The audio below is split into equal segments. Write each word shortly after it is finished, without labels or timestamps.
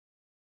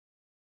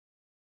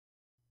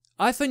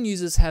iPhone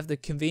users have the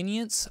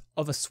convenience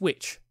of a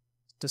switch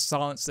to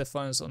silence their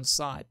phones on the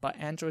side, but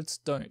Androids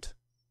don't.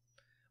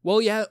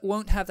 Well, you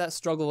won't have that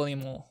struggle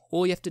anymore.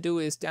 All you have to do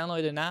is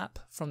download an app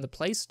from the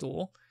Play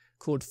Store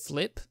called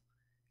Flip,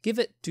 give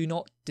it Do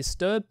Not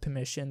Disturb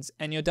permissions,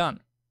 and you're done.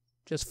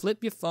 Just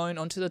flip your phone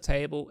onto the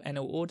table and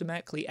it will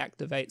automatically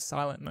activate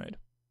silent mode.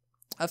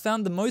 I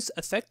found the most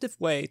effective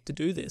way to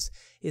do this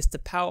is to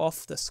power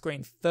off the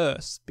screen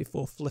first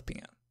before flipping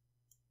it.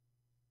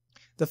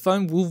 The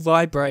phone will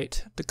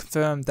vibrate to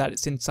confirm that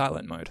it's in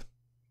silent mode.